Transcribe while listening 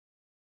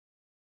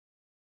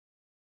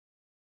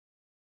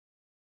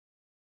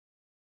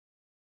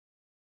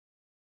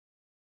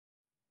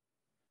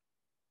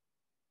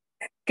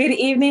Good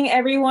evening,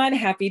 everyone.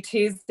 Happy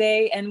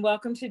Tuesday, and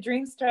welcome to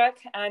Dreamstruck.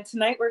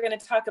 Tonight, we're going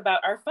to talk about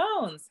our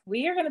phones.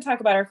 We are going to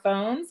talk about our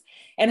phones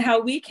and how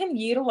we can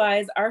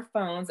utilize our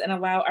phones and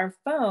allow our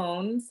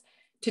phones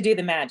to do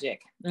the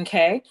magic.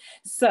 Okay,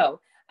 so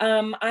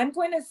I'm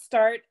going to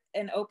start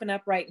and open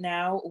up right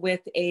now with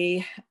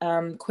a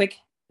quick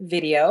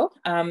video.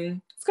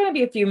 It's going to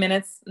be a few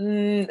minutes,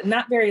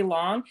 not very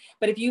long,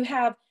 but if you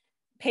have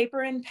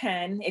paper and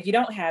pen. If you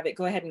don't have it,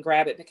 go ahead and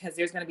grab it because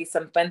there's going to be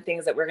some fun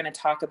things that we're going to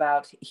talk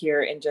about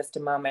here in just a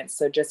moment.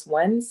 So just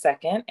 1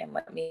 second and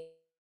let me.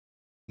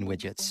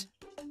 Widgets.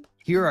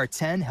 Here are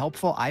 10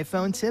 helpful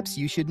iPhone tips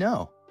you should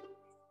know.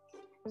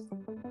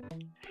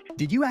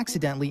 Did you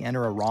accidentally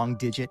enter a wrong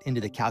digit into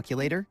the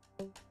calculator?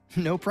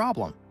 No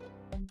problem.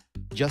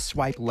 Just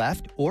swipe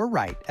left or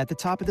right at the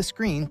top of the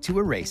screen to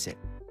erase it.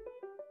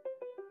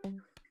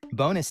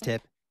 Bonus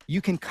tip,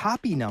 you can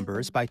copy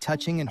numbers by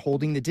touching and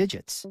holding the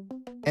digits,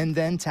 and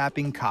then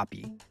tapping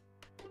copy.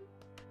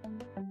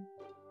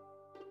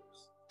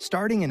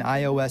 Starting in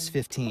iOS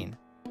 15,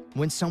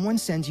 when someone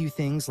sends you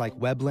things like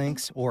web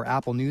links or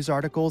Apple News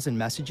articles and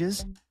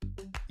messages,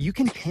 you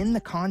can pin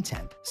the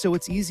content so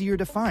it's easier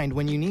to find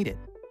when you need it.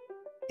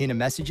 In a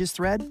messages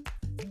thread,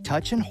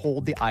 touch and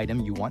hold the item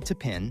you want to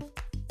pin,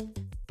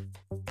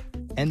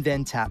 and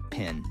then tap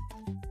pin.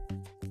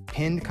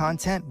 Pinned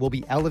content will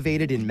be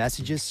elevated in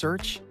Messages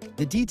search,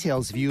 the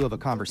details view of a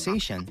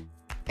conversation,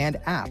 and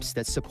apps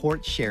that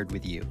support shared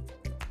with you.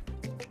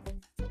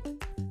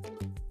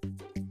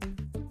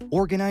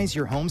 Organize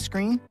your home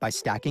screen by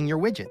stacking your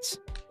widgets.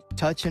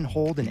 Touch and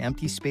hold an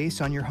empty space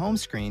on your home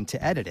screen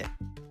to edit it.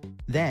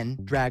 Then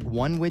drag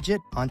one widget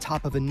on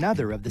top of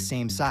another of the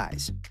same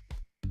size.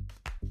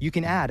 You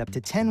can add up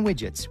to 10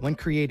 widgets when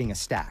creating a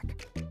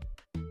stack.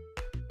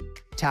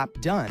 Tap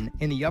Done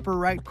in the upper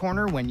right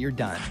corner when you're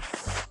done.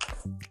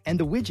 And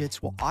the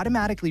widgets will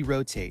automatically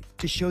rotate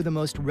to show the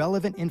most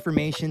relevant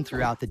information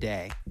throughout the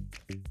day.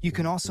 You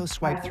can also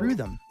swipe through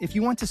them if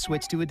you want to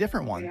switch to a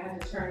different one.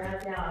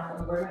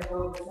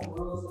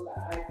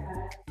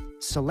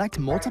 Select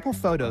multiple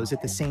photos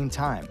at the same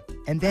time,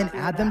 and then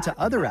add them to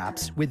other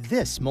apps with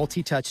this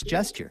multi-touch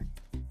gesture.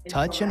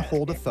 Touch and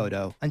hold a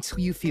photo until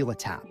you feel a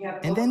tap,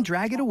 and then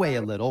drag it away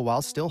a little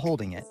while still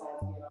holding it.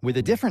 With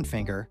a different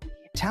finger,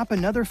 tap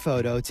another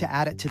photo to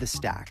add it to the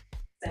stack.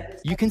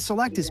 You can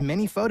select as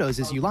many photos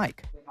as you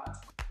like.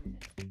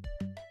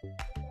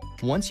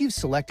 Once you've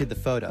selected the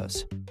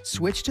photos,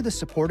 switch to the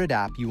supported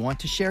app you want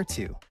to share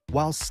to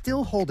while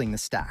still holding the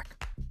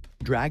stack.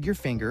 Drag your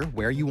finger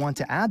where you want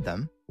to add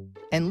them,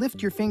 and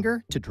lift your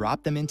finger to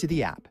drop them into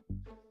the app.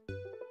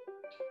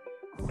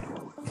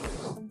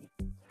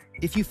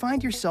 If you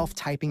find yourself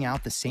typing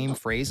out the same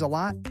phrase a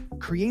lot,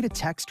 create a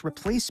text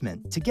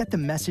replacement to get the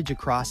message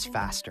across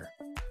faster.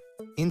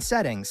 In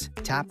Settings,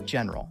 tap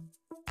General.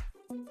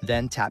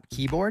 Then tap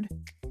Keyboard,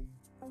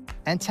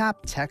 and tap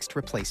Text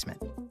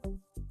Replacement.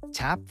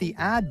 Tap the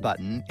Add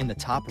button in the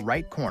top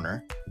right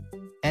corner,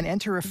 and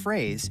enter a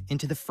phrase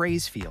into the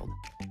phrase field.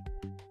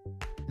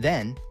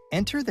 Then,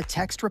 enter the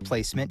text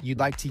replacement you'd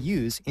like to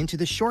use into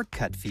the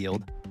shortcut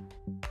field,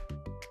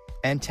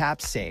 and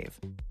tap Save.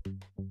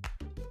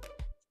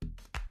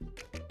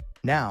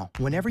 Now,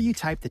 whenever you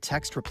type the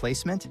text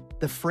replacement,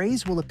 the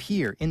phrase will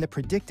appear in the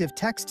predictive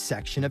text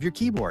section of your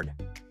keyboard.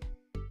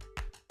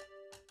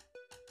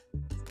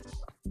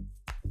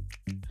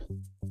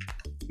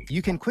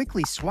 You can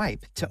quickly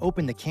swipe to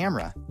open the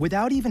camera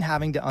without even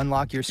having to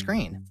unlock your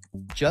screen.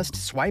 Just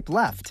swipe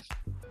left.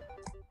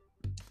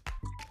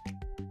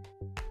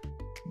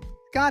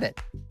 Got it.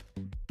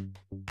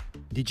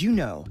 Did you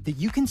know that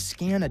you can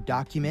scan a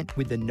document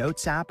with the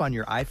Notes app on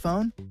your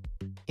iPhone?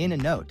 In a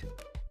note,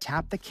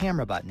 tap the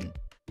camera button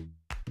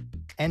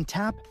and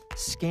tap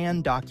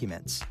Scan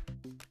Documents.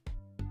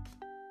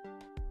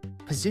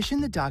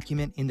 Position the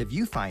document in the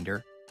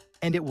viewfinder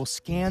and it will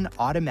scan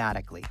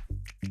automatically.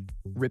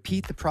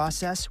 Repeat the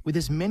process with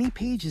as many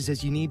pages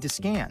as you need to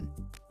scan.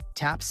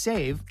 Tap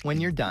Save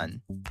when you're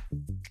done.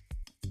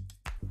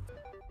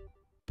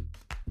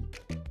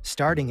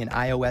 Starting in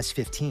iOS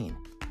 15,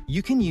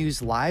 you can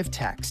use live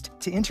text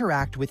to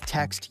interact with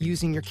text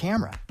using your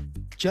camera.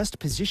 Just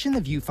position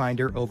the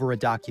viewfinder over a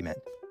document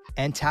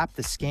and tap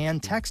the Scan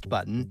Text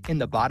button in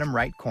the bottom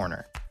right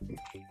corner.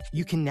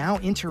 You can now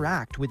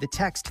interact with the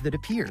text that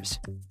appears.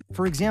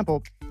 For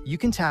example, you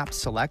can tap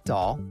Select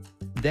All,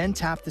 then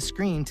tap the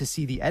screen to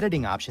see the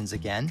editing options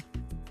again,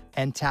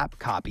 and tap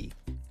Copy.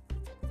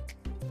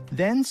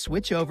 Then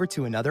switch over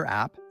to another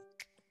app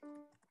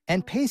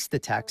and paste the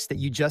text that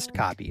you just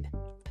copied.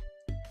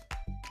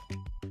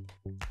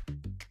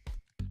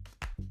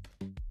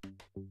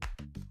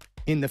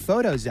 In the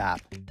Photos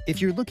app, if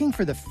you're looking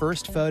for the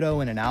first photo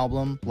in an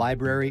album,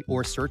 library,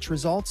 or search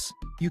results,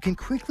 you can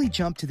quickly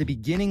jump to the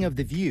beginning of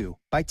the view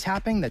by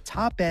tapping the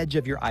top edge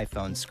of your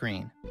iPhone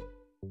screen.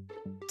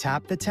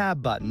 Tap the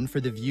Tab button for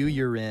the view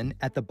you're in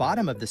at the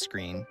bottom of the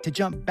screen to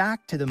jump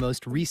back to the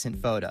most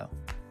recent photo.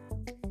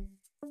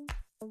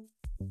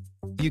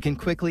 You can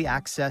quickly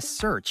access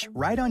Search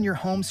right on your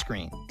home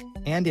screen,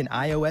 and in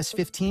iOS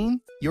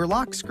 15, your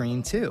lock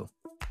screen too.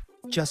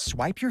 Just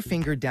swipe your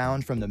finger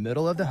down from the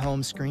middle of the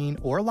home screen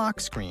or lock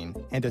screen,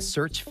 and a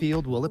search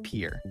field will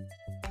appear.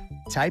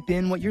 Type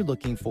in what you're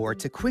looking for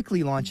to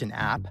quickly launch an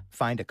app,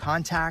 find a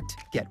contact,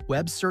 get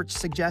web search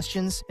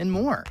suggestions, and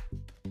more.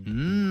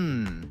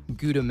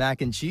 Gouda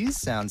mac and cheese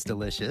sounds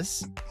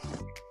delicious.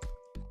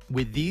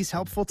 With these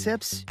helpful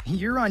tips,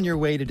 you're on your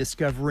way to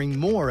discovering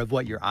more of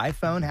what your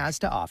iPhone has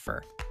to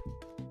offer.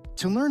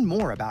 To learn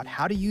more about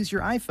how to use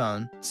your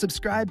iPhone,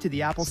 subscribe to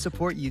the Apple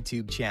Support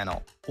YouTube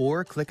channel,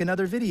 or click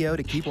another video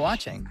to keep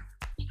watching.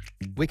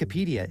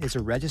 Wikipedia is a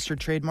registered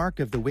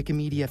trademark of the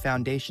Wikimedia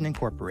Foundation,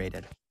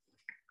 Incorporated.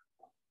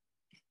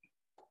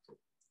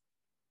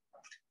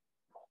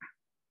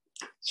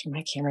 Sure,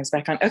 my camera's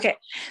back on. Okay,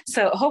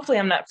 so hopefully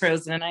I'm not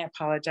frozen, and I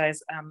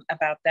apologize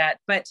about that.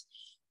 But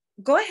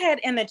go ahead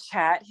in the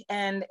chat,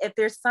 and if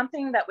there's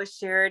something that was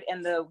shared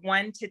in the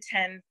 1 to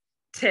 10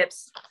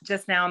 tips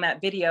just now in that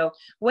video,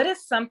 what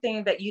is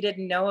something that you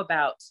didn't know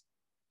about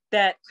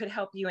that could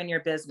help you in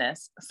your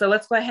business? So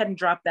let's go ahead and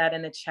drop that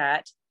in the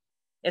chat.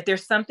 If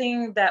there's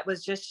something that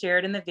was just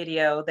shared in the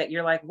video that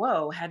you're like,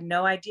 whoa, had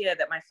no idea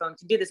that my phone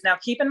can do this. Now,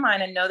 keep in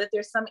mind, I know that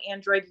there's some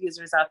Android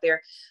users out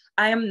there.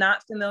 I am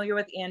not familiar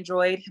with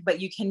Android, but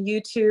you can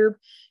YouTube,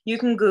 you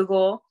can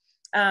Google,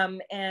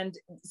 and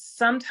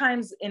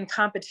sometimes in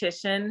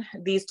competition,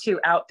 these two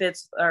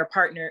outfits are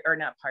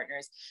not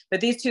partners,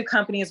 but these two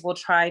companies will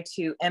try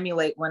to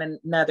emulate one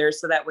another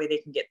so that way they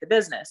can get the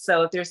business.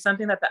 So if there's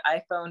something that the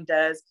iPhone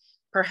does,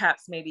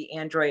 perhaps maybe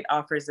Android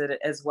offers it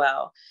as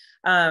well.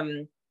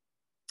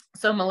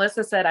 So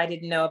Melissa said, I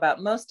didn't know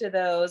about most of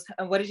those.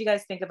 And what did you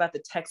guys think about the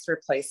text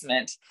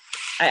replacement?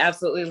 I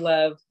absolutely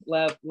love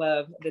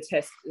the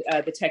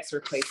text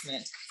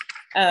replacement.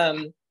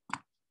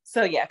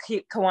 So yeah,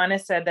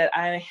 Kawana said that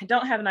I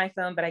don't have an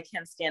iPhone, but I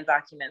can scan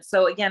documents.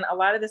 So again, a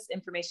lot of this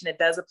information, it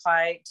does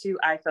apply to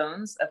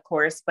iPhones, of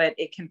course, but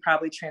it can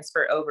probably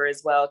transfer over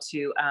as well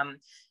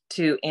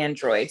to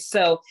Android.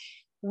 So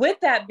with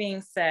that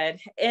being said,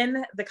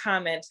 in the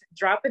comment,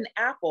 drop an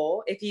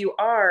Apple. If you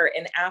are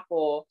an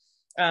Apple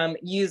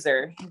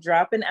user,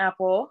 drop an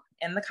Apple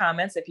in the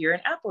comments if you're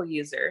an Apple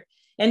user.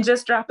 And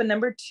just drop a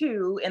number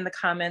 2 in the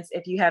comments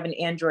if you have an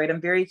Android. I'm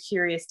very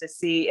curious to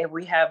see if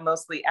we have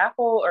mostly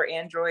Apple or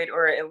Android,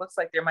 or it looks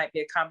like there might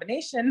be a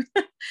combination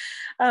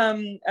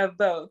of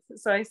both.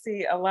 So I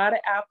see a lot of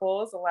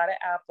apples.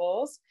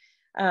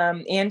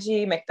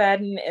 Angie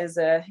McFadden is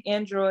a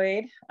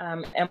Android,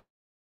 and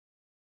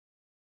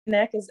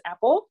Neck is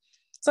Apple.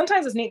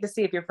 Sometimes it's neat to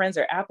see if your friends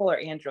are Apple or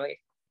Android.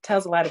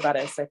 Tells a lot about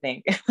us, I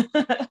think.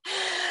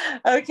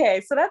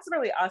 Okay, so that's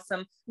really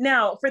awesome.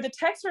 Now, for the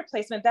text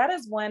replacement, that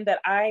is one that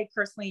I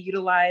personally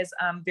utilize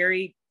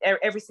every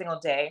single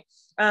day.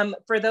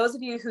 For those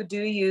of you who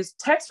do use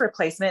text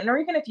replacement, or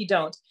even if you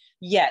don't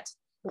yet,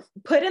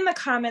 put in the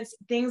comments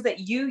things that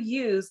you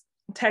use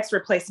text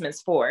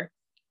replacements for.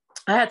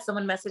 I had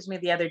someone message me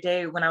the other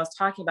day when I was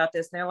talking about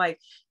this, and they're like,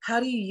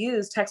 how do you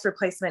use text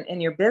replacement in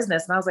your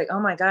business? And I was like, oh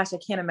my gosh, I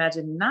can't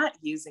imagine not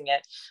using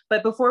it.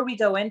 But before we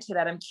go into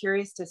that, I'm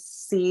curious to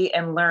see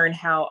and learn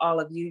how all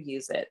of you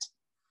use it.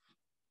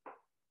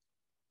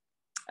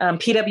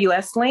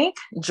 PWS link,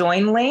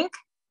 join link.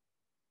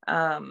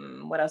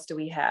 What else do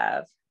we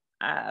have?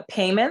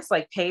 Payments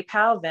like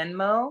PayPal,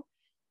 Venmo,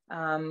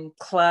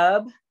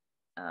 Club,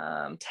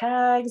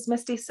 tags,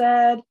 Misty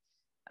said.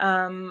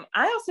 I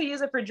also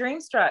use it for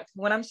Dreamstruck.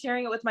 When I'm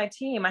sharing it with my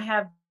team, I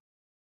have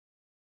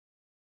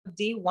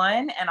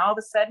D1 and all of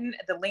a sudden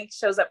the link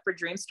shows up for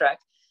Dreamstruck,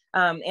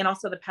 and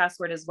also the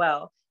password as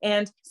well.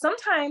 And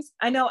sometimes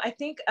I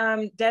think,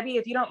 Debbie,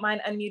 if you don't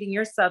mind unmuting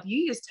yourself, you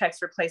use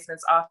text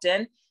replacements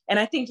often. And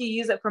I think you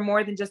use it for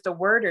more than just a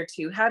word or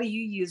two. How do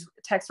you use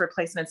text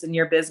replacements in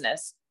your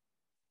business?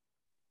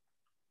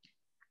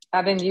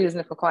 I've been using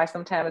it for quite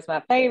some time. It's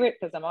my favorite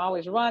because I'm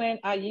always running.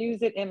 I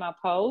use it in my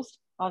posts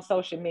on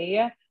social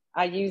media.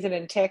 I use it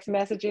in text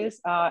messages.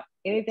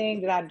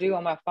 Anything that I do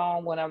on my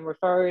phone when I'm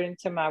referring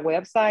to my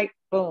website,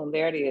 boom,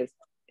 there it is.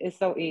 It's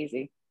so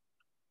easy.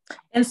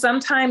 And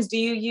sometimes do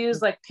you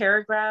use like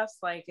paragraphs?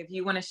 Like if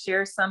you want to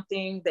share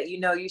something that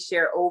you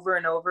share over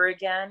and over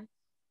again?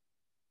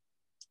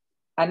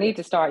 I need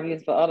to start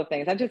using for other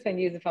things. I've just been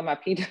using for my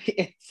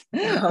PWS.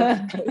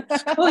 Okay.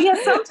 Well, yeah,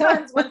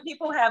 sometimes when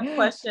people have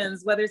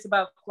questions, whether it's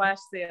about flash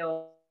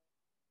sale,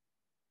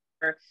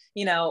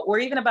 or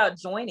even about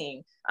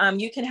joining,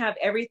 you can have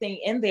everything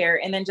in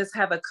there and then just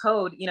have a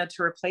code,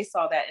 to replace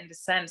all that and to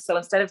send. So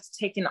instead of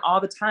taking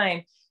all the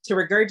time to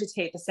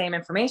regurgitate the same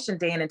information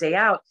day in and day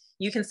out,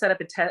 you can set up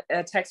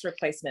a text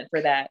replacement for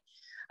that.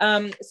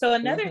 So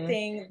another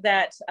thing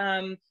that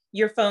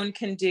your phone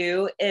can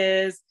do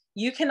is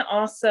you can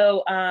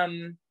also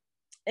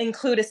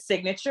include a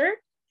signature.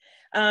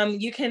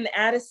 You can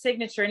add a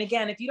signature. And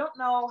again, if you don't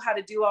know how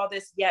to do all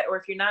this yet, or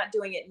if you're not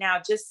doing it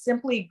now, just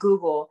simply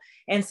Google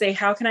and say,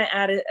 how can I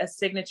add a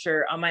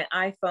signature on my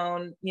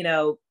iPhone,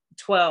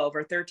 12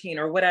 or 13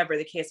 or whatever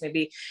the case may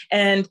be.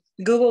 And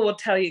Google will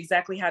tell you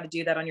exactly how to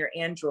do that on your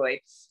Android.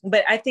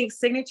 But I think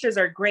signatures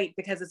are great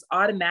because it's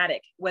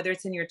automatic, whether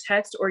it's in your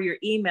text or your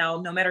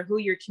email, no matter who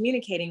you're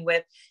communicating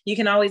with, you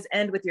can always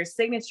end with your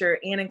signature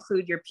and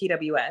include your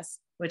PWS,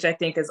 which I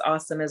think is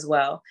awesome as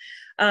well.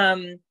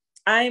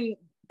 I'm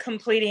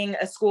completing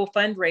a school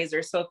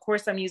fundraiser. So of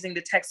course I'm using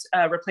the text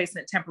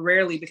replacement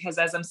temporarily because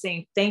as I'm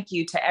saying thank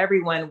you to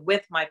everyone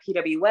with my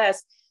PWS,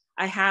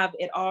 I have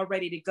it all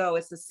ready to go.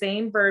 It's the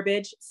same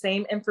verbiage,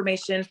 same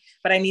information,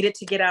 but I need it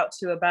to get out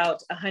to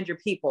about 100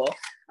 people.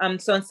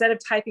 So instead of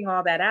typing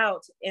all that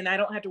out, and I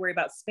don't have to worry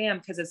about spam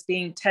because it's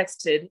being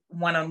texted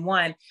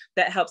one-on-one,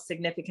 that helps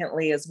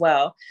significantly as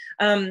well.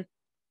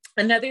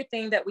 Another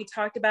thing that we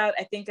talked about,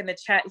 I think in the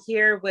chat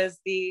here, was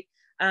the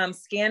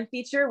scan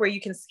feature where you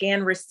can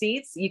scan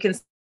receipts. You can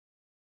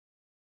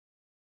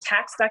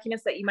tax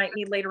documents that you might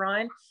need later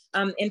on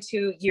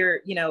into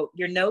your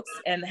notes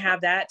and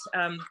have that.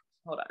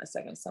 Hold on a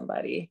second,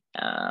 somebody.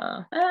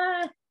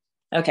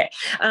 Okay,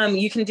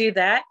 you can do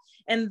that.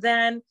 And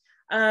then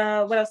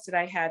what else did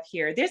I have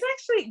here? There's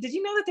actually, did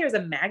you know that there's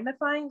a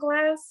magnifying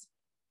glass?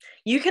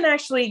 You can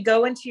actually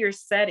go into your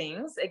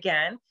settings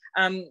again,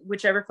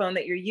 whichever phone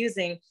that you're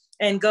using,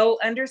 and go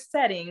under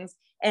settings.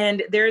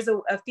 And there's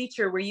a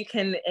feature where you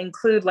can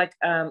include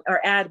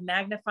or add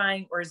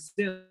magnifying or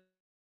zoom.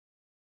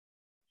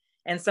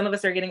 And some of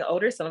us are getting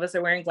older, some of us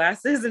are wearing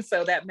glasses. And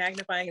so that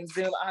magnifying and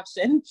zoom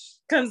option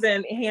comes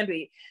in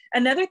handy.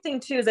 Another thing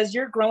too, is as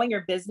you're growing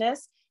your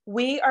business,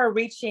 we are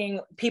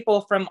reaching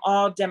people from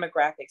all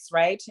demographics,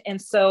 right?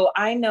 And so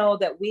I know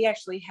that we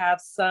actually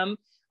have some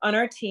on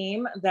our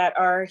team that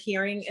are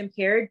hearing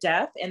impaired,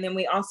 deaf, and then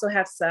we also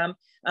have some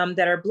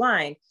that are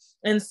blind.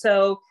 And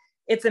so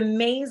it's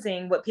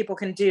amazing what people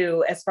can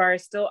do as far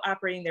as still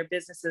operating their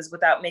businesses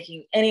without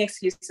making any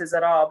excuses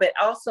at all, but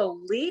also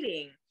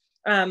leading.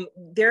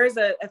 There is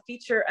a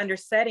feature under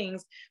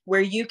settings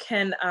where you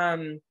can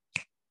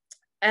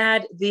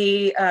add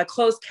the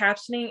closed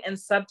captioning and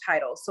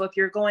subtitles. So if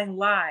you're going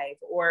live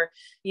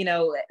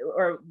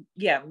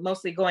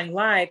mostly going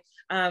live,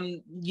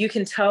 you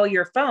can tell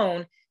your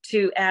phone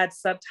to add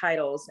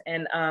subtitles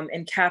and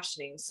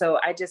captioning. So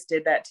I just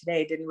did that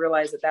today. Didn't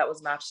realize that was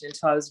an option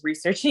until I was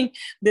researching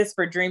this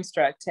for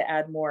Dreamstruck to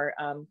add more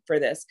for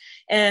this.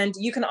 And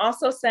you can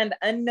also send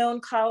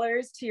unknown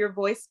callers to your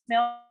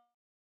voicemail.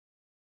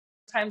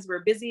 Times we're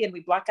busy and we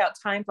block out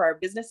time for our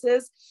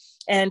businesses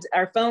and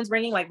our phone's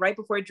ringing like right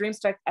before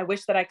Dreamstruck. I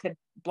wish that I could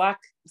block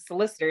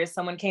solicitors.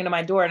 Someone came to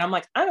my door and I'm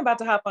like, I'm about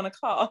to hop on a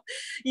call,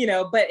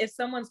 but if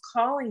someone's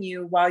calling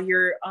you while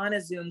you're on a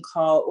Zoom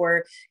call,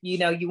 or,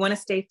 you want to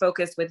stay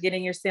focused with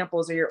getting your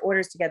samples or your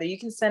orders together, you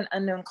can send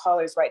unknown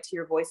callers right to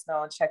your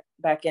voicemail and check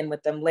back in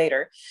with them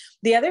later.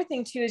 The other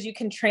thing too, is you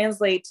can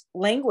translate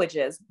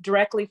languages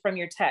directly from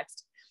your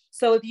text.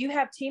 So if you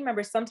have team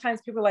members,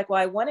 sometimes people are like,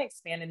 well, I want to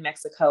expand in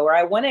Mexico, or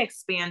I want to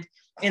expand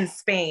in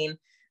Spain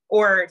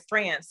or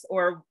France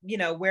or,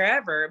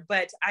 wherever,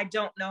 but I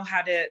don't know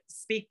how to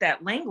speak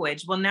that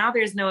language. Well, now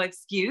there's no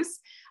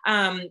excuse.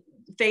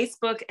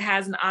 Facebook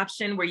has an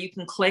option where you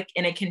can click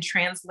and it can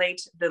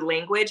translate the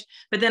language,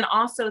 but then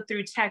also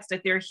through text,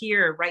 if they're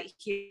here, right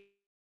here,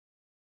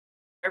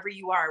 wherever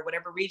you are,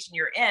 whatever region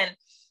you're in,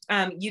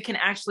 you can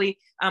actually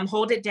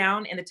hold it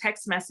down in the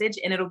text message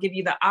and it'll give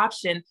you the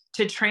option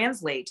to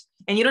translate.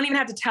 And you don't even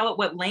have to tell it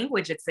what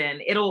language it's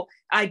in. It'll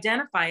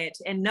identify it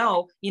and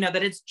know,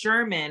 that it's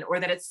German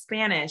or that it's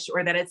Spanish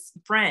or that it's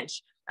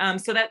French.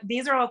 So that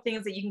these are all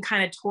things that you can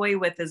kind of toy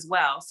with as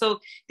well. So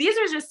these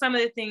are just some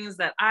of the things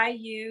that I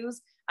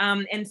use.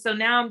 And so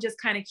now I'm just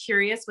kind of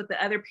curious with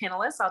the other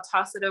panelists. I'll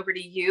toss it over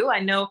to you.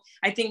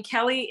 I think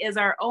Kelly is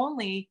our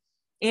only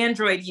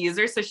Android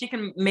user, so she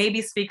can maybe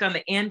speak on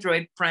the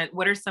Android front.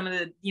 What are some of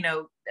the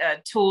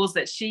tools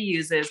that she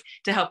uses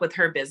to help with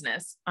her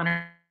business on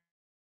her?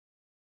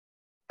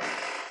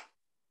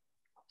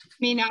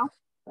 Me now?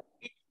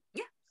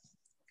 Yeah.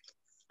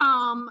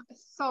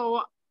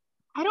 So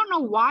I don't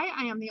know why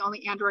I am the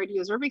only Android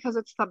user, because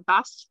it's the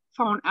best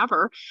phone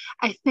ever.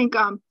 I think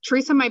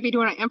Teresa might be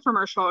doing an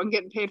infomercial and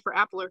getting paid for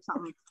Apple or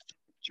something.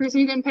 Teresa,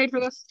 you getting paid for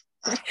this?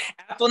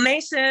 Apple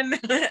Nation.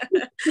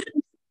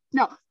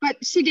 No, but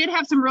she did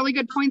have some really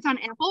good points on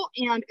Apple.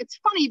 And it's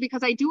funny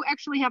because I do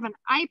actually have an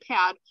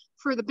iPad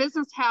for the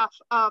business half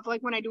of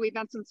like when I do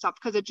events and stuff,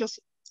 because it just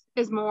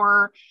is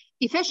more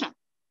efficient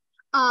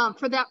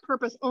for that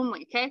purpose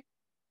only. Okay.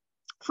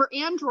 For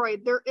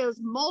Android, there is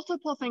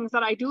multiple things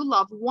that I do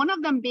love. One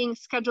of them being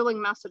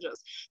scheduling messages.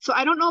 So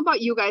I don't know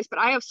about you guys, but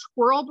I have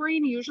squirrel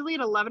brain usually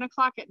at 11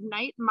 o'clock at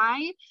night.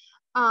 My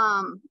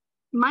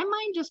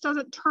mind just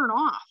doesn't turn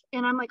off.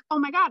 And I'm like, oh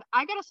my God,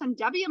 I got to send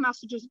Debbie a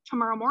message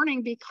tomorrow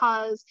morning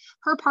because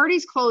her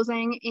party's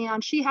closing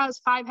and she has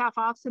 5 half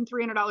offs and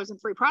 $300 in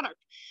free product.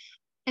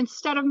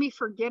 Instead of me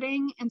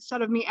forgetting,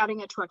 instead of me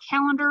adding it to a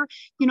calendar,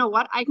 you know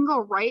what? I can go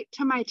right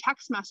to my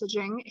text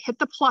messaging, hit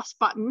the plus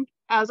button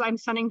as I'm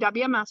sending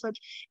Debbie a message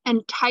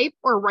and type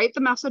or write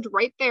the message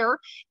right there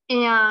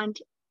and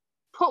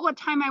put what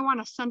time I want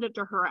to send it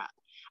to her at.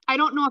 I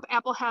don't know if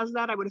Apple has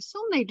that. I would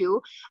assume they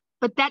do.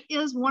 but that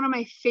is one of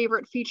my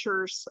favorite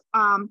features.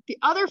 The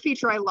other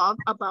feature I love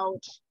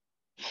about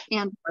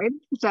Android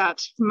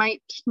that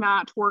might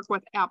not work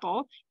with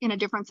Apple, in a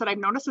difference that I've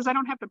noticed, is I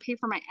don't have to pay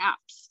for my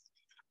apps.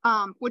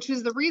 Which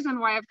is the reason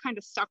why I've kind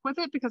of stuck with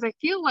it, because I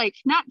feel like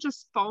not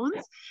just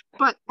phones,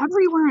 but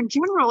everywhere in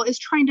general is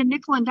trying to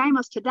nickel and dime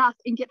us to death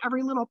and get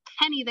every little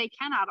penny they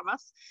can out of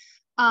us.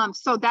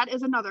 So that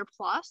is another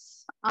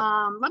plus.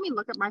 Let me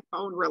look at my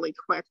phone really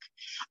quick.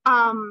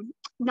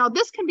 Now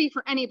this can be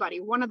for anybody.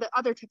 One of the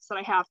other tips that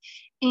I have,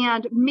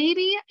 and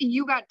maybe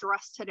you got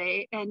dressed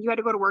today and you had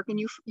to go to work and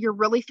you're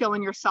really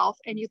feeling yourself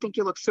and you think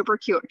you look super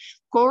cute.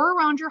 Go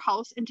around your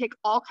house and take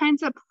all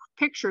kinds of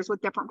pictures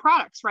with different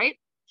products, right?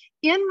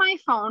 In my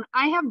phone,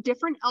 I have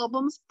different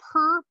albums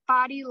per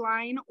body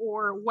line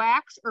or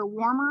wax or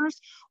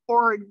warmers,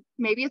 or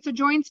maybe it's a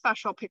joint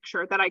special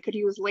picture that I could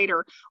use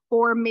later.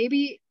 Or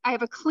maybe I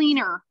have a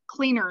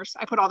cleaners.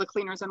 I put all the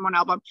cleaners in one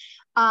album.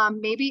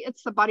 Maybe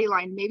it's the body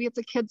line, maybe it's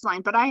a kids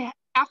line, but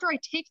after I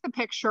take the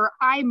picture,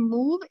 I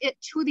move it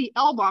to the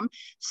album.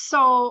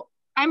 So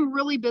I'm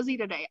really busy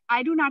today.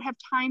 I do not have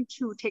time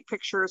to take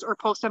pictures or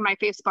post on my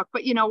Facebook,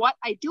 but you know what?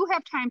 I do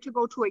have time to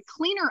go to a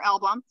cleaner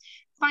album,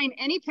 find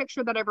any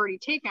picture that I've already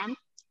taken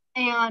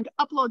and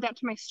upload that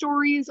to my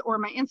stories or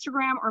my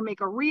Instagram or make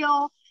a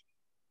reel.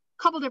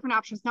 A couple different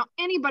options. Now,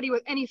 anybody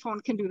with any phone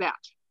can do that.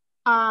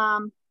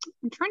 I'm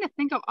trying to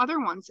think of other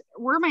ones.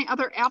 Where are my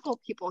other Apple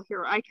people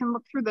here? I can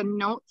look through the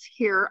notes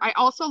here. I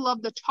also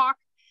love the talk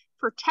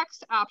for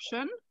text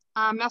option,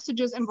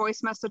 messages and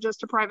voice messages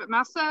to private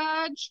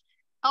message,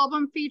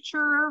 album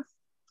feature.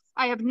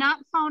 I have not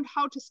found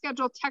how to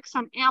schedule text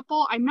on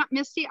Apple. I'm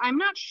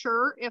not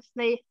sure if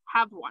they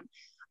have one.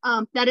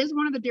 That is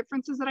one of the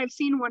differences that I've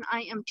seen when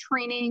I am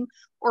training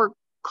or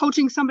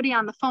coaching somebody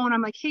on the phone.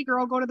 I'm like, hey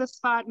girl, go to this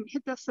spot and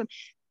hit this. And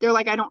they're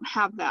like, I don't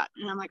have that.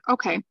 And I'm like,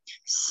 okay.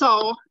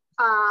 So,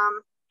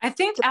 I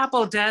think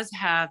Apple does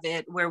have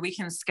it where we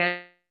can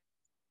schedule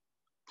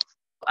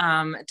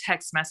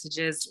text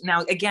messages.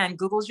 Now, again,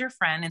 Google's your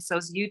friend and so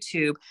is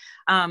YouTube.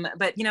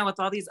 But you know, with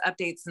all these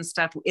updates and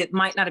stuff, it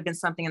might not have been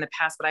something in the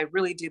past, but I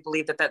really do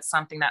believe that that's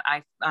something that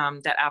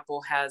that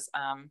Apple has,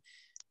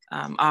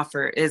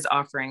 is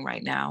offering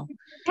right now.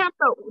 Have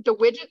the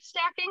widget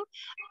stacking.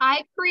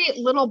 I create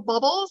little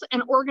bubbles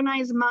and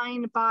organize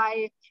mine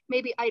by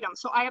maybe item.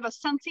 So I have a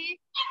Scentsy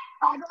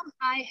album.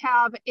 I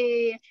have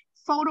a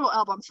photo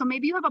album. So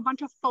maybe you have a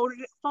bunch of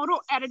photo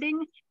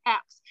editing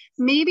apps.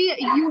 Maybe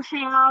you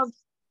have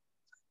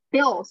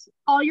bills,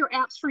 all your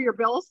apps for your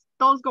bills,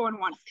 those go in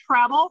one.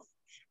 Travel,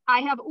 I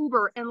have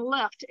Uber and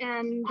Lyft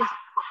and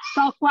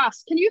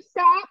Southwest. Can you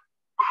stop?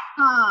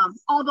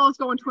 All those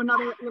go into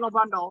another little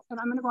bundle. And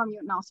I'm going to go on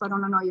mute now so I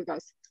don't annoy you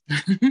guys.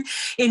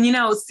 And you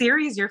know,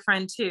 Siri is your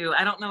friend too.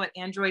 I don't know what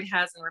Android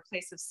has in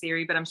replace of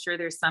Siri, but I'm sure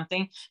there's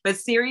something. But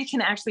Siri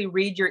can actually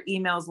read your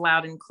emails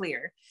loud and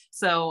clear.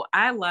 So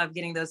I love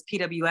getting those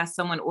PWS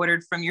someone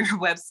ordered from your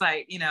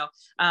website, you know,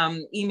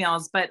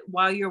 emails. But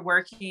while you're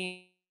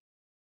working,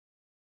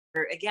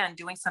 or again,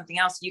 doing something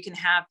else, you can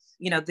have,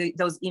 you know,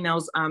 those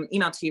emails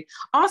emailed to you.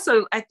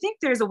 Also, I think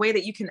there's a way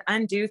that you can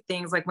undo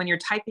things, like when you're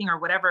typing or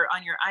whatever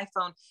on your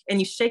iPhone and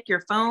you shake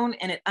your phone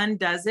and it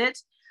undoes it.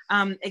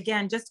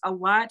 Again, just a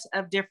lot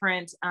of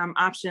different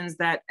options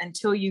that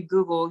until you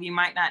Google, you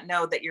might not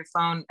know that your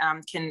phone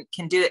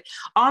can do it.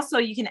 Also,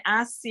 you can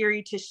ask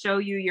Siri to show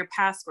you your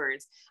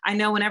passwords. I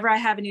know whenever I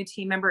have a new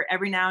team member,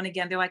 every now and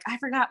again, they're like, I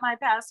forgot my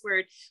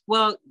password.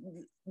 Well,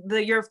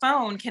 your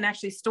phone can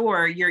actually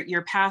store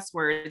your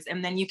passwords,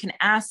 and then you can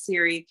ask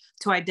Siri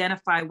to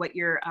identify what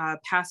your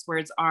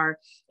passwords are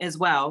as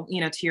well,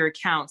 you know, to your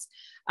accounts.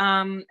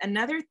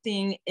 Another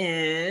thing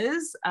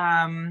is,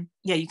 yeah,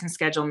 you can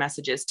schedule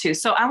messages too.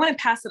 So I want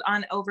to pass it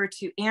on over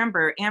to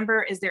Amber.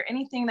 Amber, is there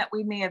anything that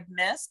we may have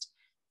missed?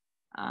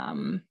 I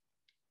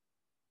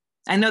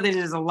know that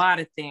there's a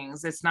lot of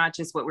things. It's not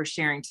just what we're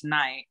sharing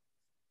tonight.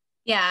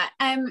 Yeah,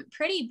 I'm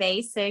pretty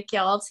basic,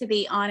 y'all, to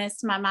be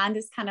honest. My mind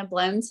is kind of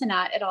blown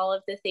tonight at all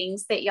of the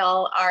things that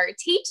y'all are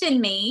teaching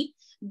me,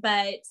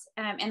 but,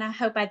 and I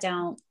hope I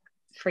don't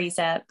freeze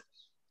up.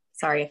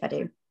 Sorry if I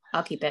do.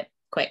 I'll keep it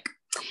quick.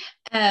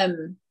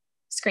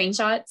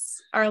 Screenshots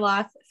are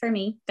life for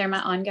me. They're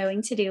my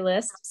ongoing to-do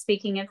list.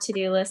 Speaking of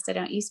to-do list, I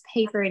don't use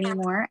paper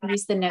anymore. I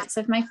use the notes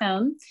of my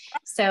phone.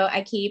 So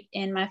I keep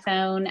in my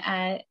phone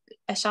a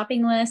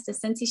shopping list, a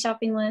Scentsy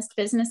shopping list,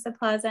 business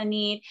supplies I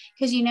need.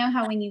 Because you know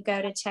how when you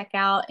go to check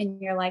out and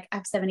you're like, I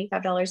have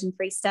 $75 in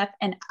free stuff,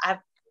 and I've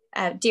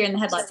deer in the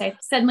headlights, I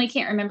suddenly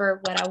can't remember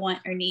what I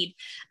want or need.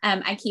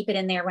 I keep it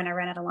in there. When I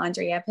run out of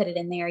laundry, I put it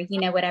in there, you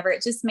know, whatever.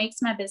 It just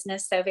makes my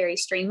business so very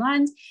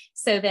streamlined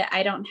so that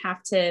I don't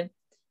have to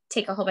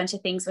take a whole bunch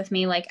of things with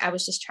me. Like I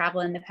was just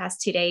traveling the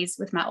past 2 days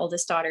with my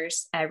oldest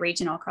daughter's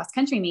regional cross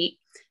country meet.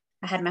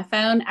 I had my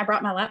phone, I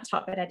brought my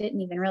laptop, but I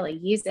didn't even really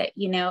use it.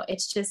 You know,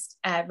 it's just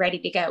ready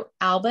to go.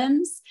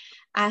 Albums.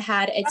 I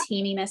had a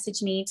teamie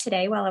message me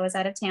today while I was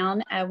out of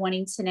town,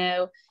 wanting to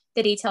know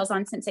the details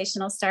on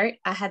Sensational Start.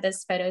 I had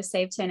this photo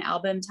saved to an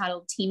album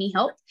titled Teamie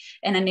Help,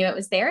 and I knew it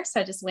was there. So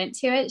I just went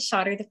to it,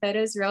 shot her the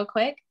photos real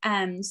quick.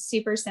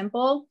 Super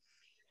simple.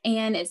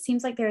 And it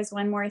seems like there's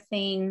one more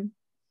thing,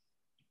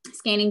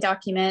 scanning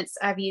documents.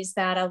 I've used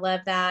that. I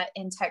love that.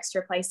 And text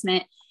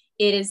replacement.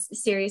 It is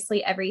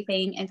seriously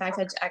everything. In fact,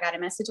 I got a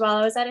message while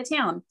I was out of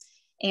town.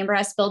 Amber,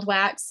 I spilled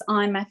wax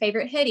on my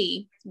favorite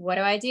hoodie. What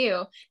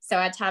do? So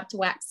I tapped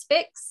wax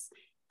fix.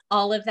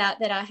 All of that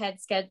I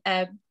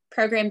had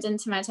programmed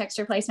into my text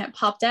replacement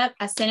popped up.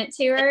 I sent it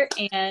to her,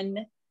 and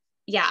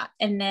yeah.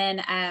 And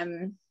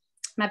then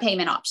my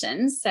payment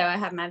options. So I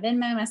have my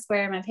Venmo, my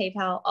Square, my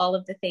PayPal, all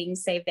of the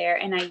things saved there.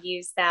 And I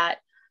use that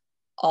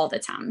all the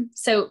time.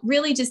 So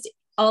really just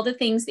all the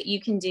things that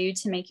you can do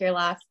to make your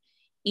life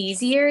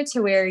easier,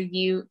 to where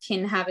you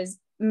can have as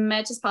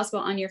much as possible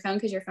on your phone,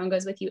 because your phone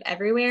goes with you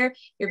everywhere.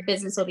 Your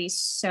business will be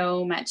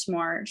so much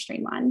more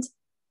streamlined.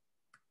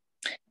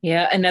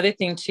 Yeah. Another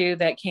thing too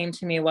that came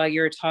to me while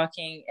you were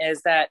talking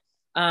is that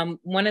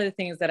one of the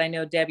things that I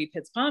know Debbie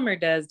Pitts-Palmer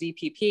does,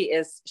 DPP,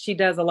 is she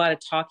does a lot of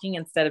talking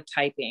instead of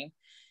typing.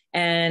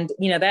 And,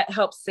 that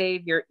helps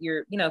save your,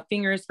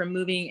 fingers from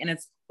moving, and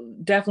it's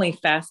definitely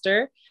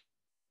faster.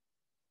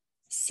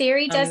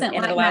 Siri doesn't and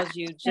like it allows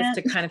you just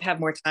to kind of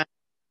have more time.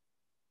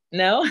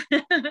 No.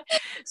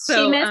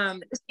 So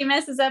she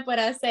messes up what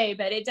I say,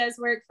 but it does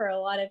work for a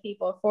lot of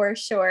people for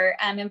sure.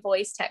 In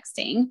voice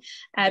texting,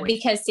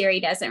 because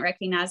Siri doesn't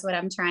recognize what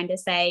I'm trying to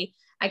say.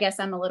 I guess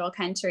I'm a little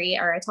country,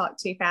 or I talk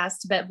too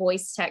fast, but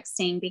voice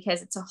texting,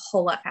 because it's a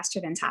whole lot faster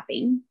than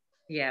typing.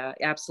 Yeah,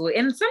 absolutely.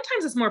 And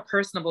sometimes it's more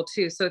personable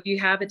too. So if you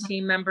have a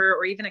team member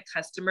or even a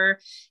customer,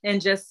 and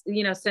just,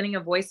 sending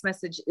a voice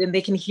message, and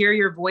they can hear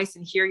your voice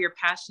and hear your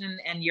passion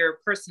and your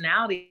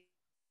personality.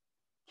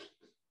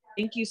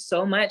 Thank you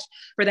so much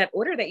for that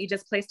order that you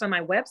just placed on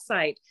my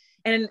website.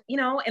 And,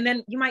 and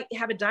then you might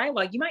have a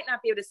dialogue. You might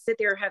not be able to sit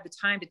there or have the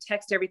time to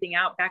text everything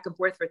out back and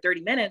forth for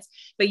 30 minutes,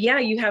 but yeah,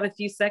 you have a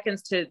few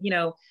seconds to,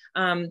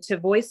 to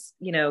voice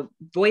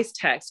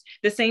text.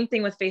 The same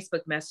thing with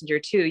Facebook Messenger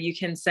too. You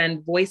can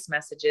send voice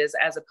messages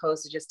as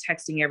opposed to just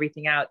texting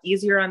everything out.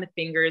 Easier on the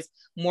fingers,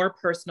 more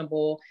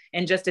personable,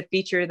 and just a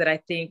feature that I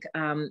think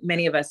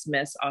many of us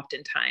miss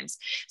oftentimes.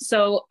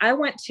 So I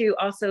want to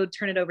also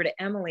turn it over to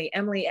Emily.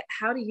 Emily,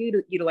 how do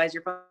you utilize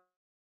your phone?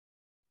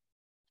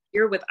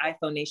 You're with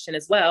iPhone Nation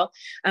as well.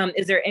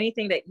 Is there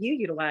anything that you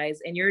utilize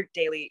in your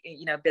daily,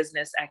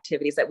 business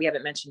activities that we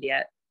haven't mentioned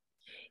yet?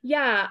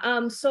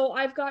 Yeah, so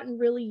I've gotten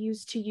really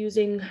used to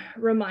using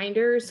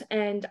reminders,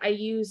 and I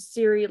use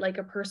Siri like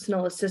a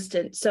personal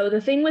assistant. So the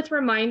thing with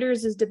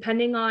reminders is,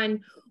 depending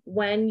on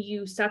when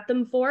you set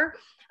them for,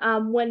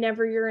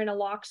 whenever you're in a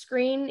lock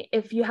screen,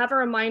 if you have a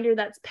reminder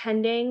that's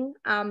pending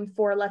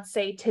for, let's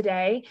say,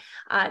 today,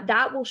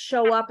 that will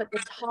show up at the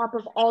top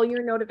of all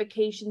your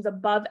notifications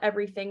above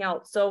everything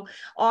else. So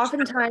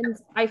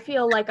oftentimes I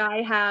feel like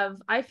I have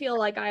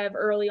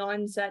early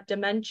onset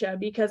dementia,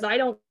 because I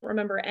don't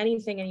remember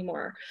anything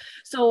anymore.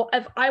 So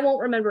if I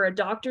won't remember a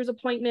doctor's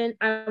appointment,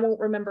 I won't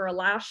remember a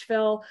lash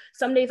fill.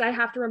 Some days I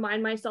have to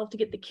remind myself to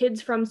get the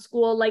kids from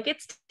school. Like,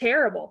 it's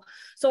terrible.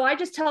 So I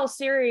just tell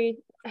Siri,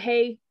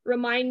 hey,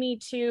 remind me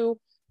to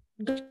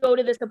go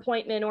to this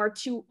appointment, or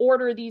to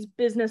order these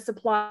business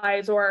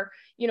supplies, or,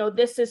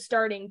 this is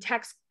starting,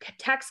 text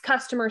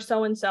customer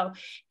so-and-so,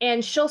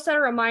 and she'll set a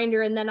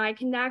reminder. And then I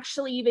can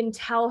actually even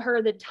tell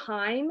her the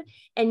time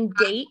and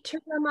date to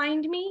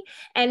remind me,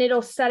 and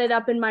it'll set it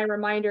up in my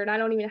reminder, and I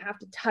don't even have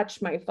to touch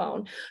my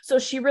phone. So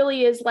she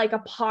really is like a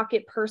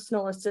pocket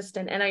personal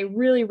assistant, and I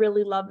really,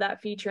 really love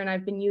that feature, and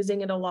I've been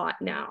using it a lot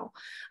now.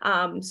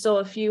 So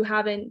if you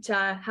haven't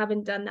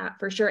done that,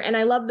 for sure. And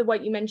I love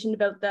what you mentioned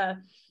about the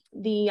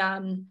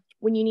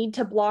when you need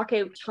to block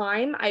out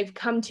time. I've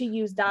come to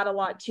use that a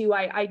lot too.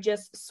 I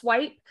just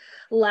swipe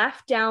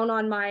left down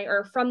on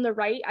or from the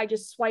right, I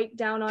just swipe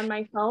down on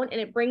my phone, and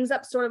it brings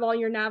up sort of all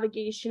your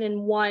navigation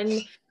in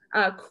one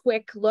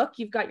quick look.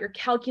 You've got your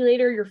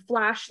calculator, your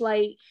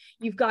flashlight,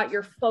 you've got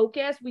your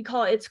focus.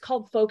 It's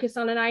called focus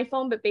on an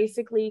iPhone, but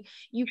basically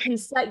you can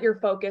set your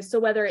focus. So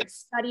whether it's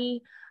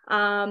study,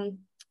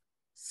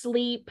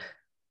 sleep,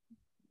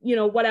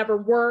 whatever,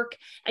 work,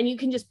 and you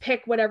can just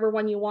pick whatever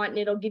one you want, and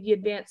it'll give you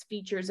advanced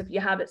features if you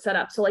have it set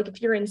up. So like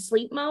if you're in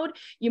sleep mode,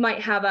 you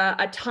might have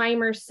a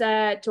timer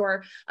set,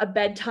 or a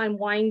bedtime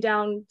wind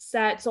down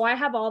set. So I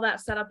have all that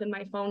set up in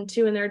my phone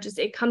too. And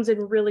it comes in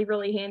really,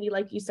 really handy.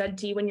 Like you said,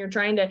 T, when you're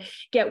trying to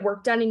get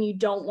work done and you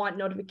don't want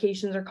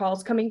notifications or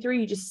calls coming through,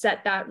 you just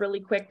set that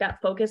really quick,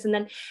 that focus. And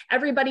then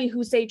everybody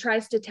who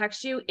tries to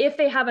text you, if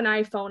they have an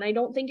iPhone, I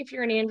don't think if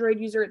you're an Android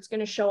user, it's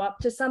going to show up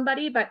to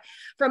somebody, but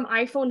from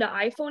iPhone to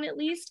iPhone, at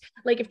least,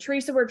 like if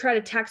Teresa were to try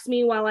to text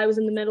me while I was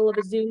in the middle of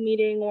a Zoom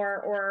meeting,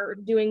 or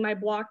doing my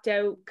blocked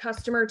out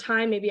customer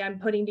time, maybe I'm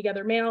putting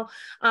together mail.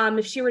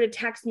 If she were to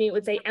text me, it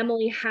would say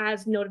Emily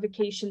has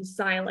notifications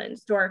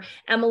silenced, or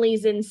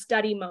Emily's in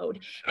study mode.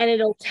 And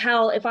it'll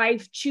tell, if I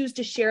choose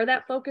to share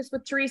that focus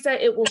with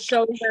Teresa, it will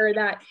show her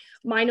that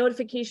my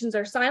notifications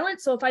are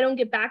silent. So if I don't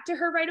get back to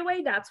her right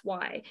away, that's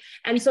why.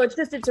 And so it's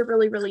a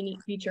really, really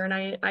neat feature.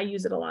 And I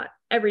use it a lot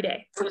every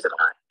day.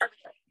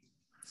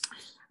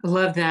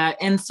 Love that.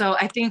 And so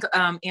I think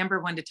Amber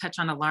wanted to touch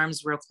on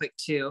alarms real quick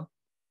too.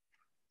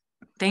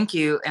 Thank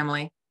you,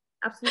 Emily.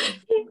 Absolutely.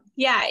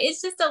 Yeah,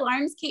 it's just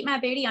alarms keep my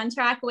booty on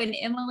track. When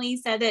Emily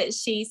said that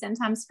she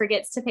sometimes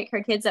forgets to pick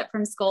her kids up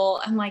from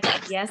school, I'm like,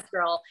 yes,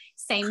 girl,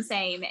 same.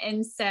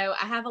 And so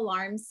I have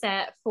alarms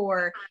set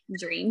for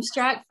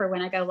Dreamstruck, for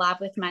when I go live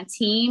with my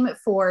team,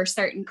 for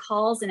certain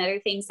calls and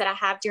other things that I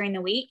have during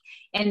the week.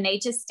 And they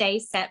just stay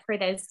set for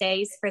those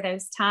days, for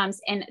those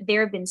times. And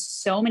there have been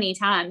so many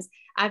times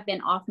I've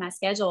been off my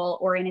schedule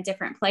or in a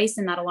different place,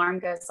 and that alarm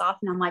goes off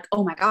and I'm like,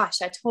 oh my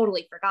gosh, I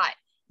totally forgot.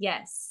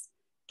 Yes.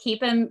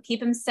 Keep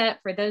them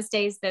set for those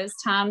days, those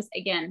times.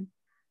 Again,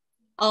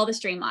 all the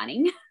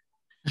streamlining.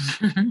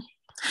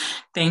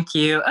 Thank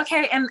you.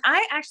 Okay. And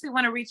I actually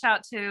want to reach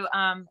out to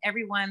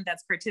everyone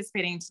that's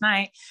participating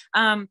tonight.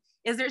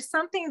 Is there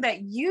something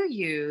that you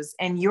use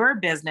in your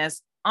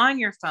business on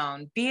your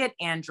phone, be it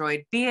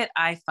Android, be it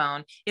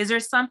iPhone? Is there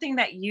something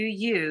that you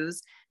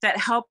use that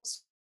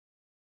helps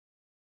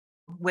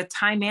with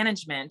time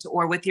management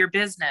or with your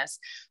business?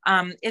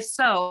 If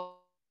so,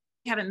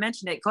 if you haven't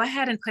mentioned it, go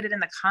ahead and put it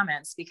in the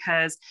comments,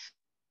 because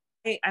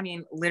I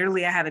mean,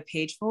 literally, I have a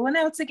page full of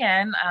notes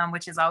again,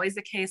 which is always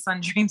the case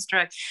on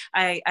Dreamstruck.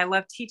 I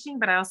love teaching,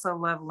 but I also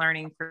love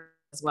learning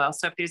as well.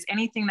 So if there's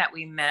anything that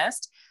we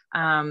missed,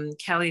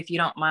 Kelly, if you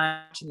don't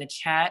mind in the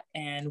chat,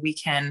 and we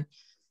can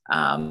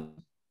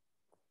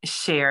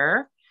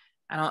share.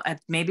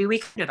 Maybe we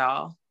covered it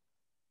all.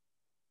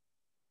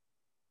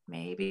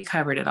 Maybe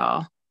covered it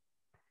all.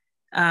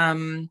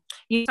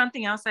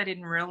 Something else I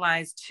didn't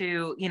realize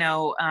too,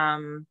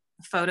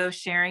 photo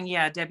sharing.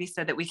 Yeah, Debbie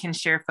said that we can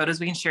share photos,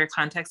 we can share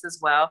context as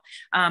well.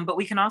 But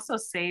we can also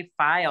save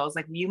files.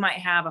 Like, you might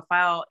have a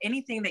file,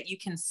 anything that you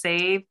can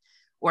save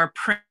or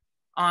print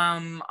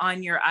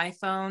on your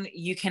iPhone,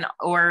 you can,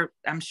 or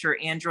I'm sure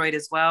Android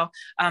as well,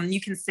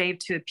 you can save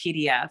to a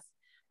PDF.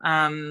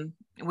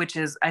 Which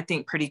is, I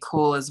think, pretty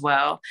cool as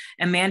well.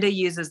 Amanda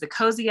uses the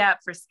Cozy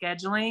app for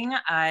scheduling.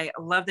 I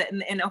love that.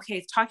 And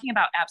okay, talking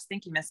about apps,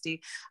 thank you,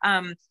 Misty.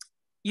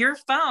 Your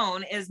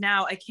phone is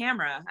now a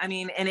camera. I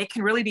mean, and it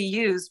can really be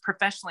used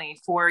professionally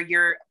for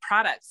your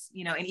products,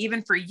 and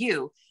even for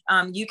you.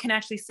 You can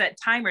actually set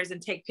timers and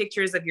take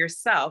pictures of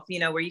yourself,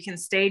 where you can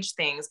stage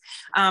things.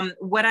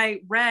 What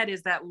I read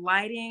is that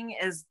lighting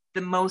is the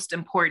most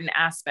important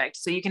aspect.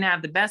 So you can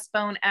have the best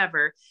phone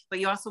ever, but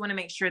you also want to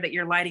make sure that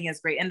your lighting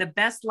is great. And the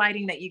best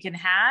lighting that you can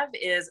have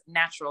is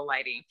natural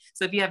lighting.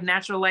 So if you have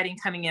natural lighting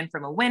coming in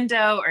from a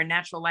window or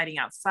natural lighting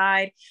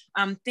outside,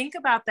 think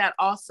about that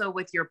also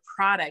with your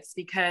products,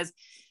 because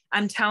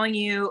I'm telling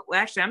you,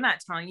 well, actually, I'm not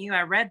telling you,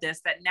 I read this,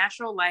 that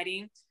natural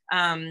lighting,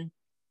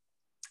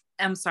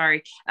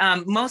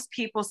 most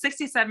people,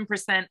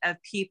 67% of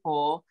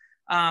people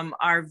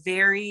are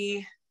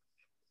very,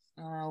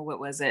 what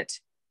was it?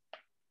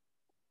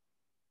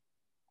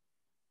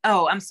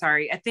 Oh, I'm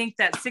sorry. I think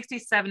that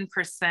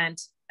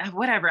 67%,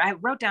 whatever, I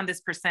wrote down this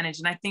percentage,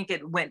 and I think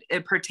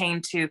it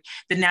pertained to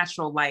the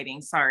natural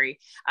lighting. Sorry.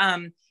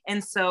 And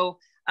so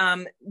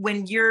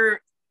when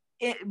your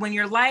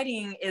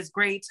lighting is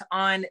great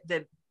on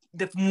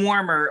the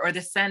warmer or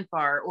the scent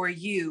bar or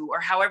you, or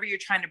however you're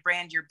trying to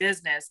brand your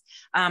business,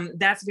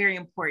 that's very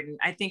important.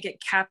 I think it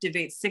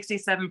captivates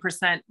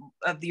 67%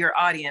 of your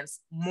audience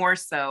more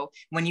so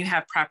when you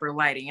have proper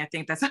lighting. I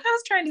think that's what I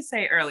was trying to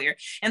say earlier.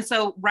 And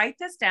so write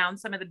this down.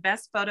 Some of the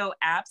best photo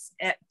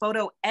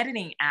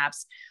editing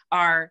apps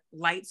are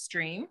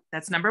Lightstream.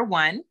 That's number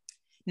one.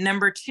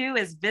 Number two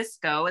is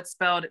Visco. It's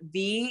spelled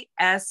VSCO,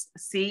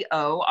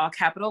 all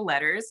capital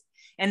letters.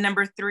 And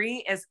number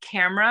three is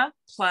Camera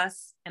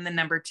Plus, and the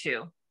number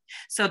two.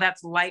 So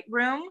that's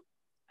Lightroom.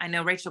 I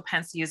know Rachel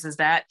Pence uses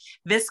that.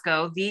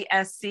 Visco,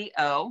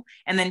 VSCO,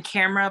 and then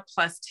Camera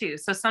Plus two.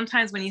 So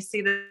sometimes when you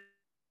see the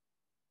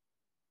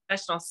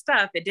professional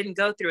stuff, it didn't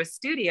go through a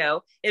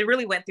studio. It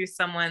really went through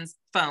someone's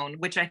phone,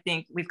 which I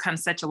think we've come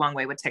such a long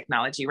way with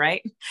technology,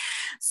 right?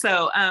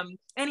 So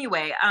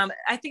anyway,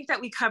 I think that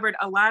we covered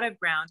a lot of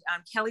ground.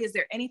 Kelly, is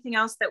there anything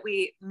else that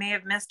we may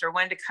have missed or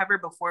wanted to cover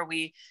before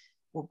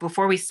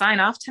we sign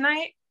off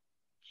tonight?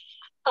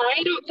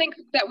 I don't think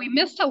that we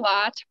missed a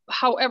lot.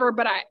 However,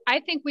 but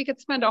I think we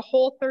could spend a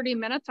whole 30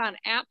 minutes on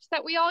apps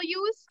that we all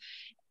use.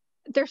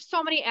 There's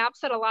so many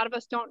apps that a lot of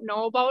us don't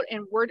know about,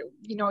 and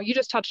you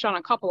just touched on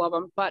a couple of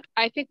them, but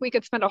I think we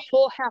could spend a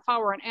whole half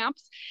hour on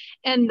apps.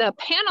 And the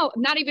panel,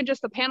 not even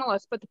just the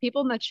panelists, but the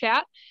people in the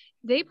chat,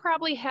 they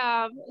probably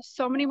have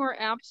so many more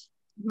apps,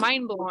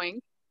 mind-blowing,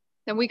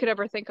 than we could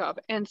ever think of.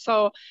 And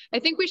so I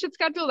think we should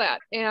schedule that,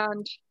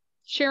 and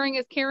sharing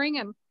is caring,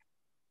 and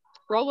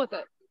roll with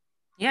it.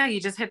 Yeah,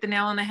 you just hit the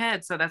nail on the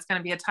head. So that's going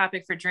to be a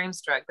topic for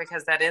Dreamstruck,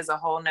 because that is a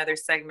whole nother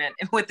segment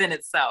within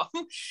itself.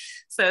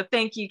 So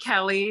thank you,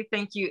 Kelly.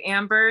 Thank you,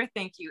 Amber.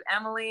 Thank you,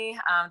 Emily.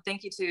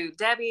 Thank you to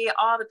Debbie,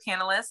 all the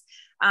panelists.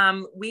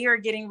 We are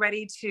getting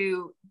ready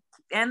to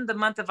end the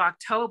month of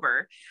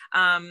October.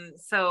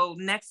 So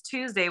next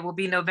Tuesday will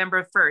be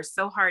November 1st.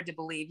 So hard to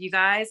believe. You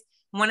guys,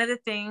 one of the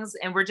things,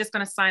 and we're just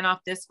going to sign off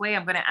this way,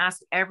 I'm going to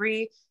ask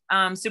every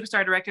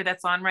superstar director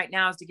that's on right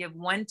now is to give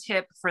one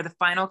tip for the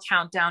final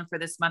countdown for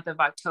this month of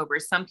October.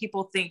 Some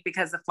people think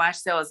because the flash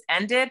sale has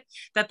ended,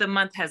 that the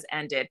month has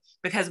ended.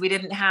 Because we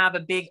didn't have a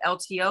big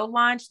LTO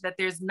launch, that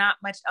there's not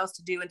much else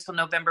to do until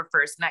November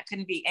 1st. And that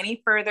couldn't be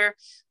any further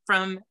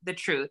from the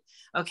truth.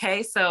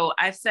 Okay, so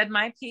I've said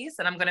my piece,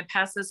 and I'm going to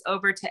pass this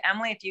over to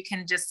Emily. If you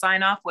can just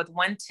sign off with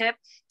one tip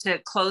to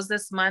close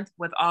this month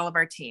with all of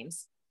our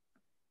teams.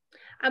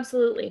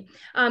 Absolutely.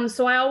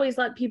 So I always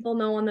let people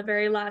know on the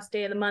very last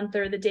day of the month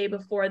or the day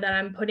before that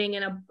I'm putting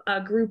in a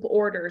group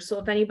order. So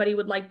if anybody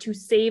would like to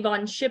save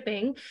on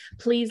shipping,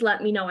 please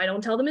let me know. I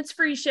don't tell them it's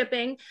free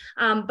shipping,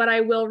 but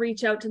I will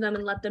reach out to them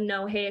and let them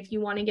know, hey, if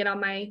you want to get on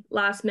my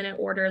last minute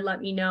order,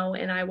 let me know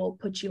and I will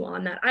put you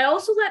on that. I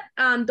also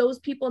let those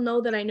people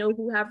know that I know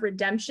who have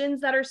redemptions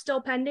that are still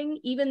pending,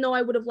 even though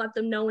I would have let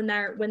them know when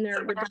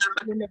they're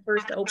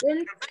first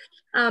opened.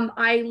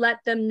 I let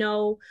them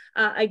know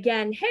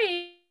again,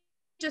 hey,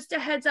 just a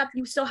heads up,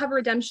 you still have a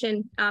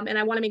redemption, and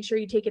I want to make sure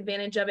you take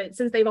advantage of it.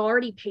 Since they've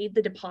already paid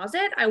the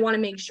deposit, I want to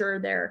make sure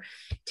they're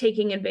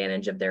taking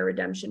advantage of their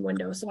redemption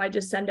window. So I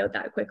just send out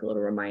that quick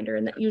little reminder,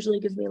 and that usually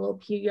gives me a little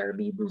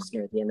PRB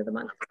booster at the end of the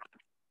month.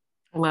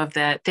 Love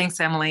that. Thanks,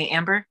 Emily.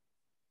 Amber?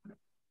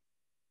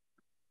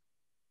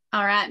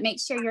 All right, make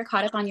sure you're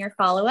caught up on your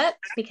follow-up,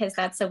 because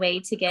that's a way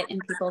to get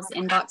in people's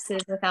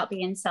inboxes without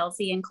being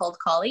salesy and cold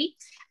call-y.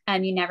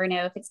 You never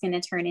know if it's going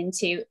to turn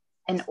into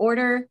an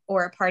order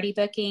or a party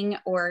booking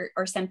or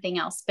something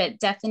else, but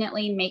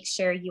definitely make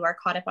sure you are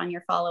caught up on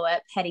your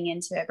follow-up heading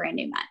into a brand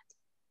new month.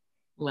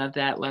 Love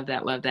that, love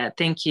that, love that.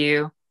 Thank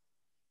you.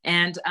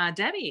 And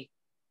Debbie,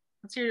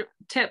 what's your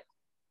tip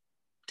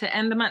to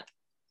end the month?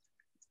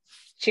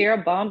 Share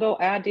bundle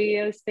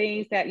ideas,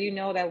 things that you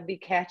know that would be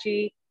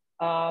catchy,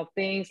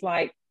 things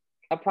like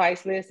a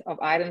price list of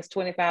items,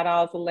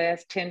 $25 or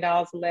less,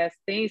 $10 or less,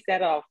 things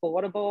that are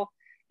affordable,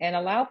 and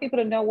allow people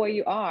to know where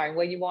you are and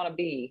where you want to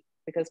be,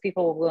 because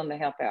people are willing to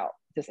help out.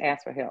 Just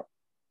ask for help.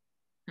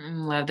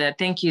 Love that.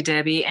 Thank you,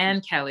 Debbie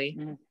and Kelly.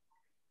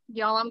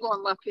 Y'all, I'm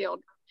going left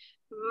field.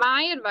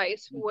 My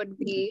advice would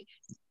be,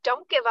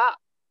 don't give up.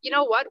 You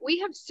know what? We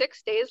have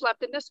 6 days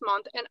left in this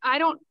month, and I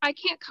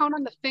can't count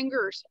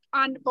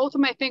on both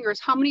of my fingers,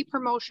 how many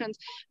promotions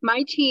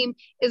my team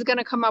is going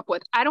to come up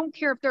with. I don't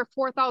care if they're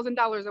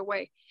 $4,000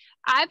 away.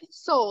 I've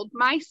sold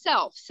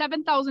myself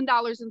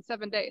 $7,000 in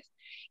 7 days.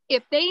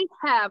 If they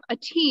have a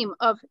team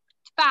of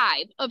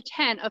 5, of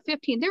 10, of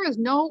 15, there is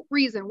no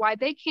reason why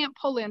they can't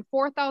pull in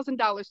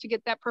 $4,000 to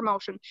get that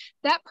promotion.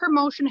 That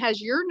promotion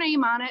has your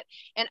name on it,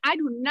 and I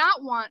do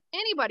not want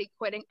anybody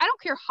quitting. I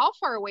don't care how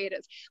far away it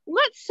is.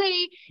 Let's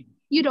say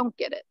you don't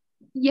get it.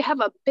 You have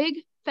a big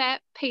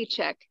fat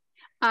paycheck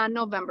on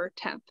November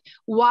 10th.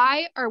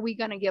 Why are we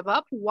going to give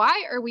up?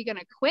 Why are we going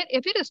to quit?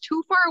 If it is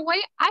too far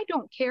away, I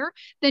don't care.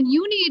 Then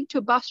you need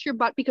to bust your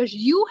butt, because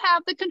you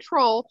have the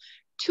control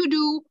to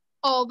do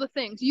all the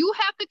things. You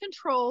have the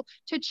control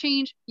to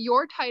change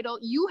your title.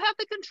 You have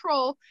the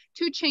control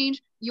to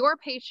change your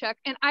paycheck.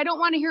 And I don't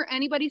want to hear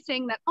anybody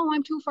saying that, oh,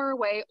 I'm too far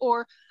away,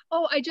 or,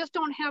 oh, I just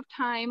don't have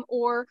time,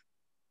 or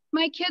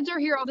my kids are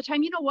here all the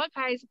time. You know what,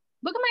 guys?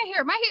 Look at my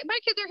hair. My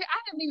kids are here. I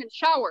haven't even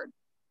showered.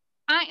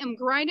 I am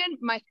grinding.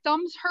 My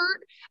thumbs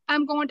hurt.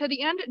 I'm going to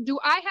the end. Do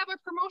I have a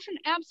promotion?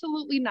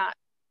 Absolutely not.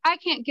 I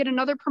can't get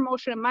another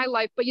promotion in my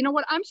life. But you know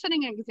what? I'm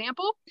setting an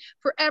example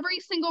for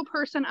every single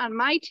person on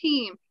my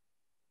team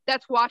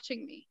that's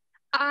watching me.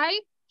 I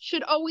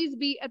should always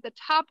be at the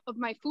top of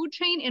my food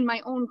chain in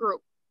my own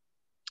group.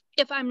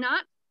 If I'm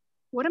not,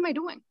 what am I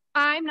doing?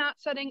 I'm not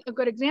setting a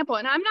good example.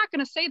 And I'm not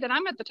going to say that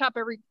I'm at the top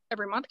every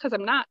month, because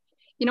I'm not.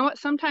 You know what?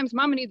 Sometimes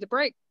mama needs a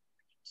break.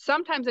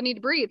 Sometimes I need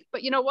to breathe.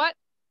 But you know what?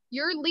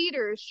 Your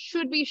leaders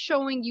should be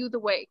showing you the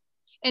way.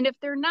 And if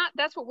they're not,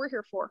 that's what we're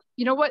here for.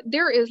 You know what?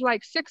 There is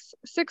like six,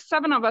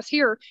 7 of us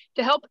here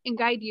to help and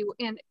guide you.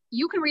 And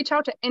you can reach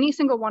out to any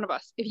single one of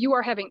us. If you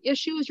are having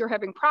issues, you're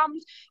having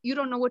problems, you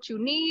don't know what you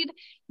need, you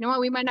know what?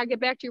 We might not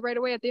get back to you right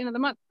away at the end of the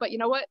month, but you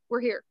know what?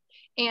 We're here.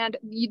 And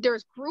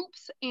there's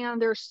groups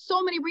and there's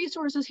so many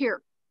resources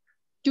here.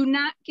 Do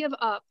not give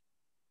up,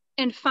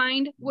 and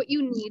find what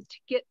you need to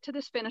get to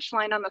this finish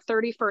line on the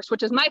 31st,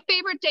 which is my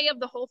favorite day of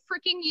the whole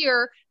freaking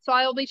year. So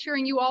I'll be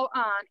cheering you all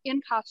on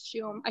in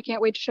costume. I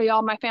can't wait to show you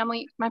all my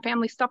family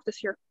stuff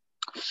this year.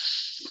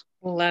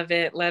 Love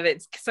it. Love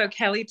it. So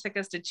Kelly took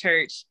us to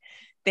church.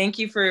 Thank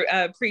you for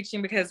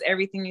preaching, because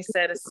everything you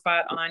said is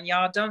spot on.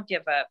 Y'all, don't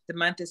give up. The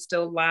month is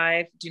still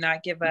live. Do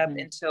not give up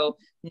until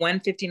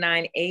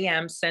 1:59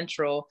 a.m.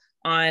 Central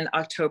on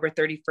October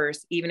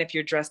 31st, even if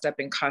you're dressed up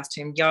in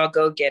costume. Y'all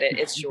go get it.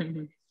 It's short.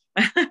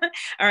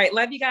 All right.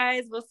 Love you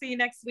guys. We'll see you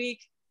next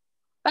week.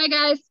 Bye,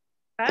 guys.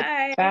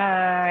 Bye.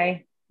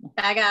 Bye.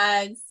 Bye,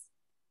 guys.